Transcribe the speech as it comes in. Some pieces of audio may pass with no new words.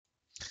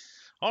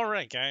All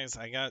right, guys,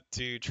 I got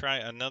to try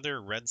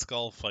another Red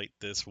Skull fight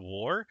this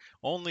war.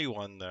 Only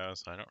one, though,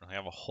 so I don't really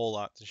have a whole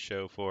lot to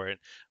show for it.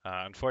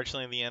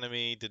 Unfortunately, the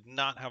enemy did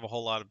not have a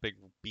whole lot of big,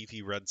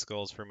 beefy Red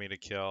Skulls for me to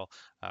kill.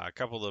 A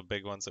couple of the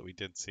big ones that we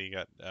did see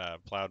got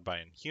plowed by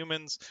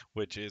Inhumans,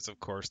 which is, of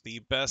course, the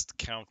best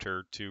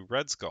counter to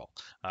Red Skull,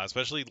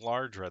 especially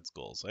large Red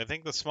Skulls. I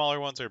think the smaller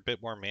ones are a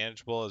bit more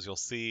manageable, as you'll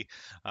see.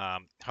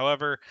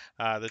 However,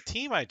 the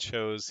team I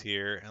chose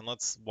here, and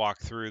let's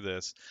walk through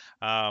this.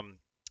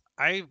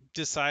 I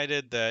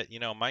decided that,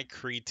 my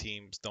Kree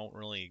teams don't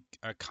really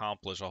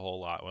accomplish a whole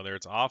lot, whether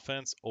it's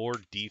offense or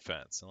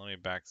defense. And let me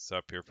back this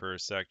up here for a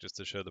sec just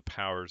to show the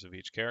powers of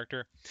each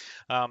character.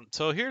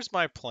 So here's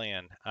my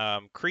plan.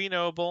 Kree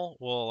Noble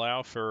will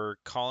allow for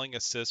calling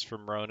assists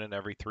from Ronan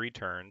every 3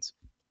 turns.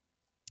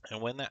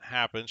 And when that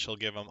happens, she'll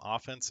give him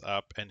offense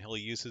up and he'll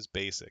use his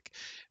basic.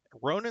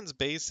 Ronan's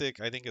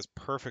basic, I think, is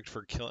perfect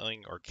for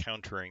killing or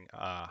countering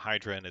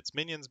Hydra and its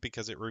minions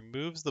because it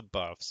removes the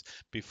buffs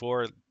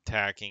before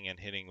attacking and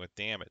hitting with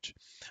damage.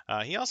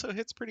 He also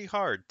hits pretty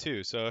hard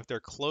too, so if they're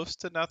close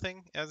to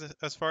nothing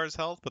as far as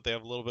health, but they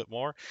have a little bit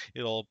more,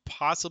 it'll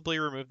possibly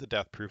remove the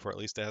death proof, or at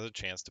least it has a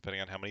chance depending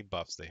on how many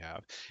buffs they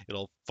have.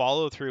 It'll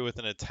follow through with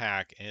an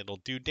attack and it'll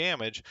do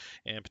damage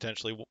and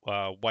potentially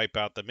wipe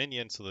out the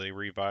minion so they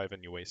revive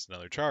and you waste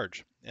another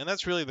charge. And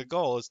that's really the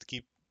goal, is to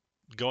keep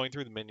going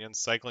through the minions,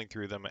 cycling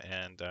through them,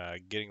 and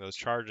getting those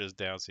charges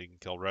down so you can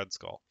kill Red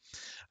Skull.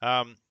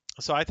 Um,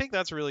 so I think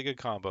that's a really good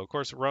combo. Of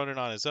course, Ronan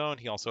on his own,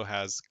 he also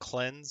has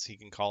Cleanse. He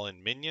can call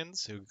in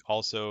minions who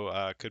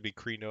also could be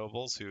Kree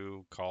Nobles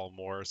who call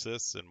more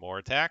assists and more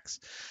attacks.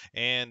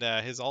 And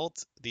his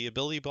ult, the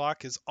ability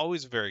block, is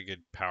always a very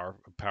good power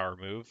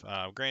move.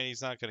 Granted,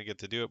 he's not going to get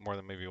to do it more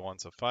than maybe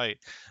once a fight,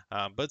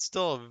 but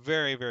still a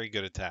very, very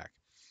good attack.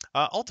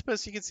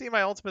 Ultimus, you can see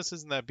my Ultimus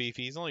isn't that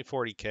beefy. He's only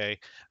 40k,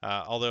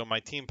 although my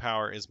team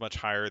power is much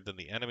higher than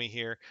the enemy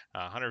here.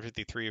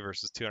 153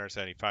 versus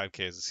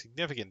 275k is a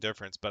significant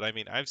difference, but I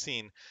mean, I've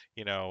seen,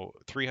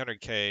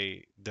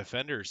 300k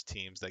defenders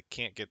teams that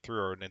can't get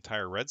through an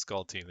entire Red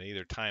Skull team. They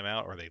either time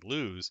out or they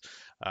lose,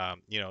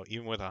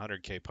 even with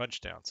 100k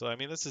punch down. So, I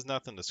mean, this is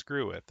nothing to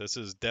screw with. This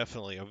is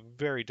definitely a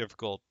very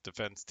difficult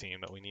defense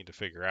team that we need to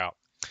figure out.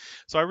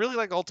 So I really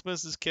like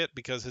Ultimus's kit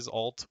because his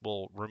ult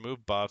will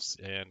remove buffs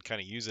and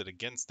kind of use it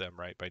against them,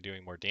 right, by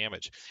doing more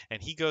damage.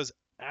 And he goes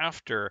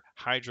after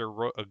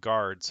Hydra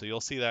guard, so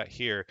you'll see that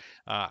here.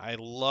 I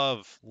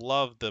love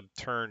the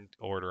turn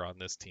order on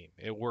this team.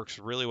 It works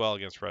really well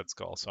against Red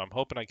Skull, so I'm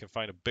hoping I can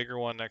find a bigger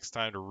one next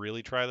time to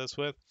really try this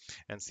with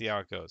and see how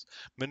it goes.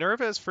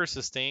 Minerva is for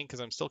sustain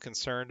because I'm still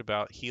concerned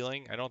about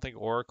healing. I don't think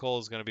Oracle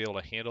is going to be able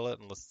to handle it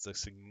unless it's a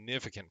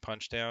significant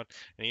punch down,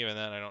 and even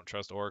then, I don't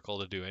trust Oracle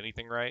to do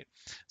anything right.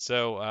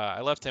 So I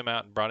left him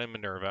out and brought in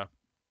Minerva.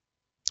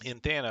 In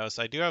Thanos,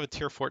 I do have a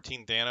tier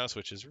 14 Thanos,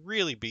 which is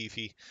really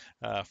beefy.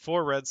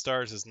 4 red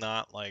stars is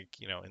not like,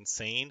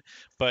 insane,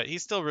 but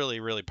he's still really,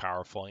 really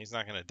powerful. And he's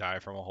not going to die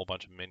from a whole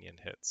bunch of minion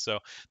hits. So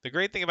the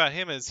great thing about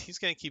him is he's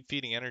going to keep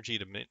feeding energy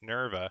to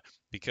Minerva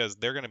because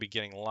they're going to be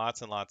getting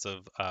lots and lots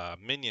of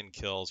minion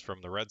kills from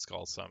the Red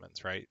Skull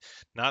summons, right?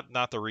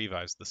 Not the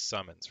revives, the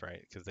summons,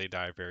 right? Because they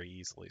die very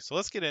easily. So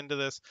let's get into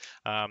this.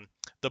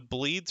 The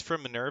bleeds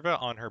from Minerva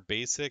on her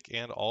basic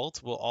and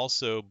alt will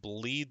also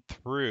bleed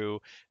through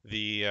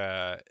the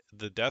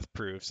death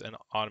proofs and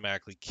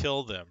automatically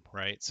kill them,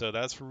 right? So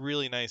that's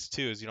really nice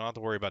too, is you don't have to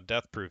worry about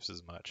death proofs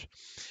as much.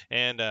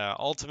 And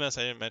Ultimus,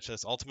 I didn't mention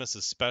this. Ultimus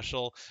is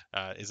special,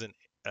 is an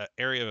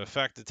area of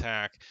effect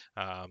attack,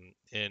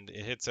 and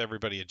it hits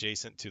everybody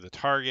adjacent to the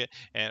target,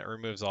 and it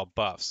removes all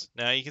buffs.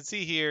 Now you can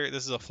see here,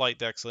 this is a flight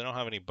deck, so they don't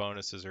have any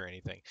bonuses or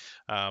anything.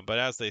 But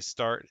as they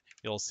start,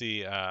 you'll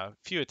see a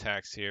few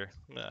attacks here.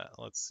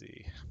 Let's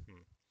see.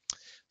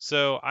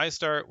 So I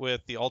start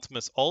with the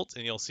Ultimus ult,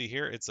 and you'll see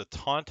here it's a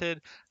taunted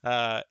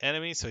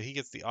enemy, so he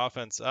gets the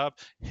offense up,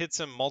 hits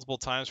him multiple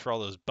times for all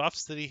those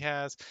buffs that he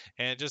has,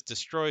 and it just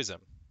destroys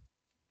him.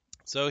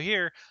 So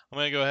here, I'm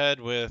going to go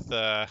ahead with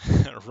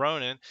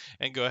Ronan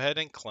and go ahead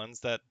and cleanse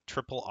that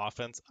triple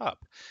offense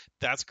up.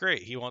 That's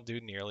great. He won't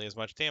do nearly as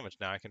much damage.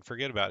 Now I can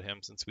forget about him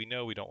since we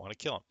know we don't want to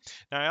kill him.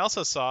 Now I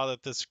also saw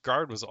that this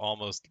guard was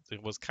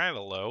kind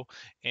of low,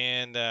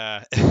 and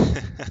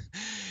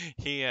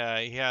he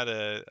had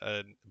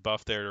a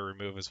buff there to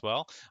remove as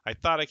well. I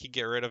thought I could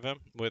get rid of him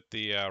with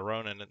the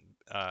Ronan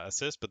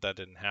assist, but that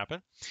didn't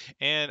happen.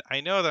 And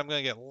I know that I'm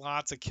going to get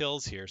lots of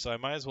kills here, so I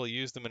might as well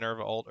use the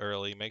Minerva ult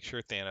early, make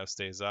sure Thanos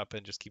stays up,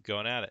 and just keep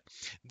going at it.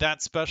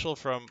 That special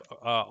from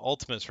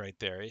Ultimus right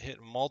there, it hit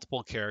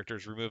multiple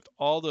characters, removed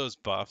all those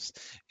buffs,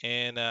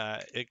 and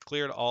it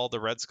cleared all the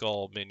Red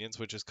Skull minions,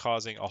 which is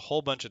causing a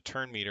whole bunch of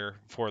turn meter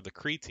for the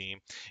Kree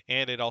team,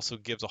 and it also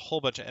gives a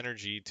whole bunch of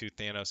energy to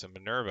Thanos and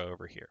Minerva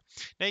over here.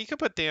 Now you could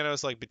put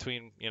Thanos like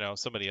between,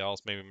 somebody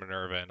else, maybe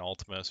Minerva and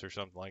Ultimus or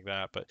something like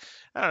that, but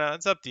I don't know.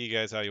 It's up to you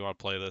guys how you want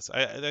to play this.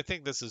 I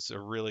think this is a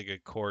really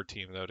good core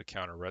team though to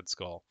counter Red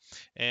Skull.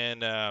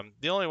 And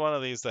the only one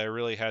of these that I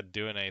really had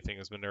doing anything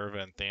was Minerva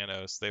and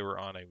Thanos. They were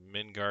on a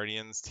Min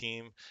Guardians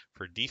team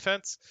for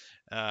defense,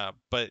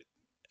 but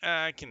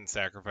I can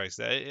sacrifice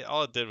that.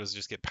 All it did was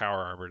just get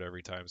power armored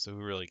every time, so who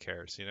really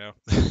cares, you know?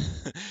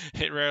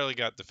 It rarely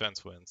got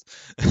defense wins.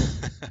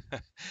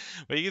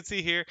 But you can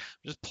see here,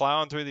 just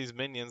plowing through these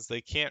minions,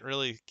 they can't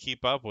really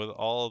keep up with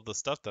all of the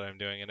stuff that I'm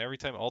doing. And every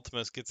time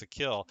Ultimus gets a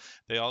kill,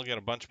 they all get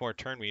a bunch more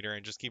turn meter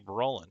and just keep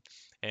rolling.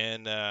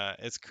 And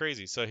it's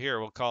crazy. So here,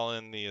 we'll call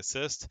in the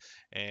assist,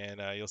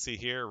 and you'll see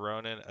here,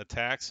 Ronan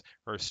attacks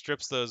or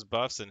strips those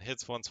buffs and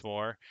hits once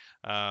more.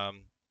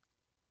 Um,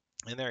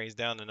 and there he's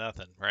down to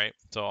nothing, right?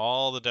 So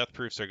all the death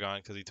proofs are gone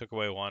because he took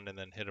away one and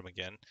then hit him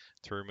again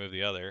to remove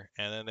the other.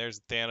 And then there's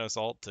Thanos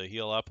ult to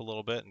heal up a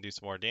little bit and do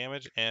some more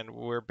damage. And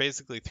we're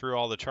basically through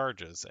all the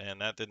charges,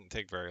 and that didn't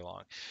take very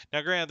long.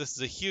 Now, granted, this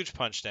is a huge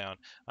punch down,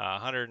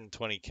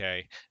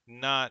 120k,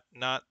 not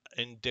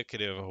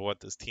indicative of what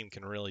this team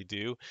can really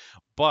do,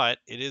 but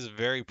it is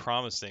very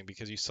promising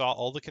because you saw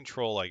all the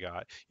control I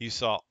got. You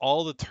saw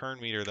all the turn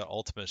meter that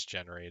Ultimus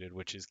generated,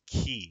 which is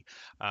key.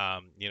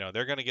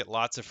 They're going to get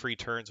lots of free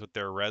turns with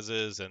their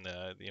reses and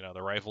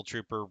the rifle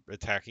trooper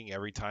attacking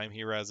every time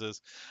he reses.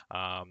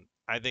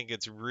 I think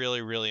it's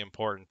really, really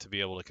important to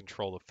be able to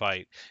control the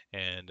fight.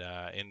 And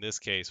in this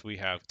case, we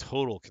have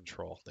total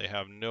control. They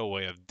have no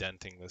way of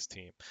denting this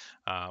team.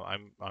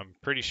 I'm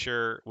pretty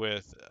sure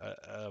with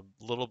a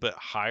little bit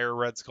higher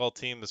Red Skull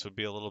team, this would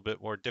be a little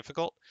bit more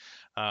difficult.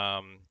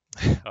 Um,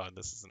 oh,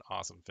 this is an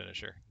awesome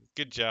finisher.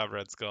 Good job,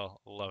 Red Skull.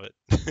 Love it.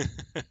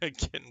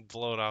 Getting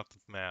blown off the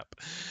map.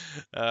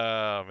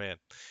 Oh man.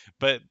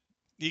 But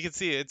you can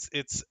see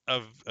it's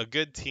a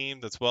good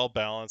team that's well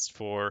balanced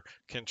for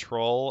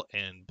control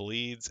and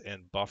bleeds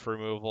and buff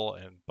removal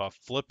and buff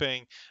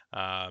flipping.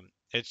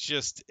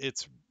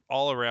 It's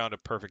all around a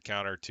perfect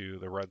counter to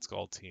the Red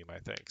Skull team, I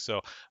think. So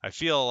I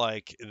feel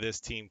like this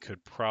team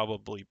could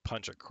probably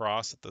punch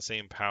across at the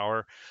same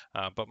power,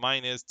 but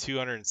mine is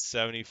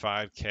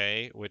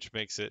 275k, which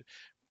makes it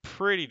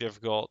pretty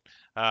difficult.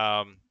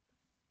 Um,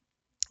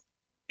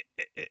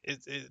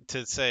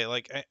 to say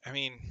like I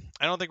mean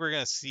I don't think we're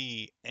gonna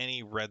see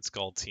any Red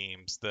Skull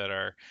teams that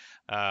are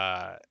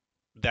uh,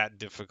 that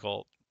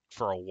difficult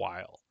for a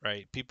while,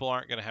 right? People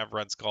aren't gonna have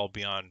Red Skull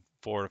beyond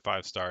 4 to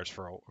 5 stars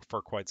for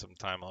quite some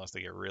time unless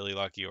they get really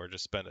lucky or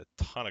just spend a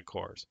ton of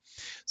cores.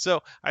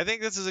 So I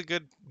think this is a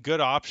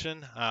good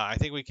option. I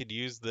think we could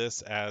use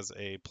this as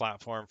a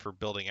platform for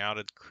building out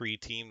a Kree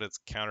team that's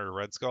counter to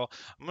Red Skull.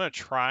 I'm gonna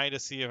try to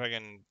see if I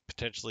can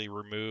potentially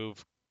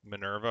remove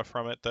Minerva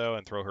from it though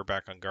and throw her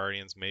back on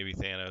Guardians, maybe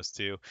Thanos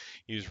too.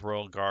 Use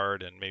Royal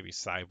Guard and maybe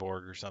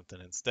Cyborg or something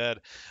instead.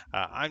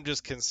 I'm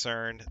just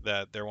concerned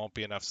that there won't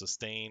be enough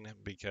sustain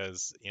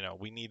because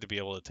we need to be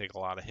able to take a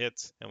lot of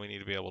hits and we need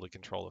to be able to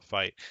control the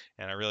fight.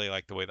 And I really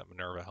like the way that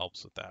Minerva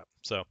helps with that.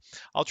 So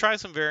I'll try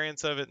some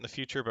variants of it in the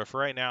future, but for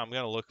right now, I'm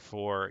going to look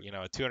for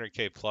a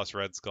 200k plus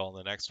Red Skull in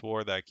the next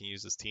war that I can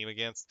use this team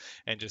against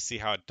and just see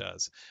how it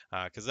does.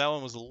 Because that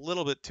one was a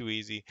little bit too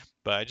easy,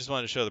 but I just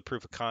wanted to show the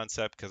proof of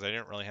concept because I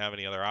didn't really have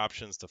any other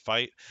options to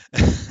fight.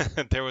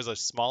 There was a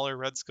smaller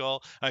Red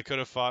Skull I could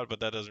have fought, but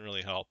that doesn't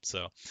really help.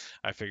 So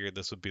I figured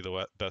this would be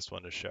the best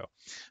one to show.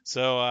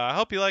 So I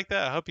hope you like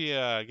that. I hope you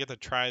get to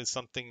try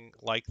something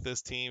like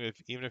this team,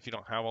 even if you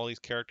don't have all these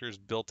characters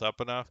built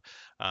up enough.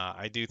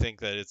 I do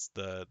think that it's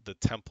the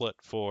template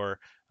for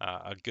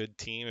a good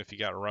team. If you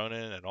got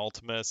Ronan and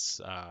Ultimus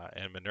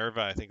and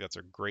Minerva, I think that's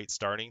a great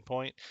starting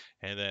point.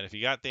 And then if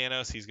you got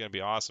Thanos, he's going to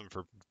be awesome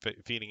for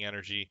feeding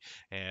energy.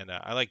 And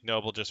I like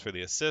Noble just for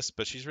the assist,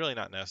 but she's really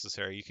not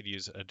necessary. You could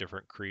use a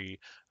different Kree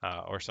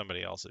or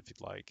somebody else if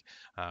you'd like.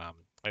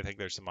 I think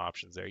there's some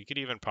options there. You could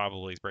even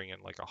probably bring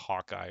in like a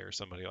Hawkeye or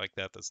somebody like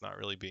that that's not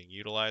really being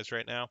utilized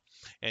right now,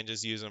 and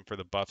just use them for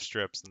the buff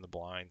strips and the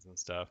blinds and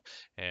stuff,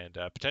 and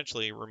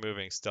potentially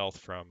removing stealth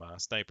from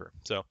Sniper.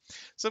 So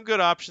some good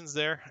options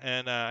there,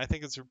 and I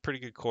think it's a pretty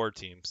good core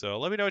team. So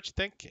let me know what you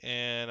think,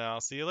 and I'll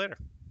see you later.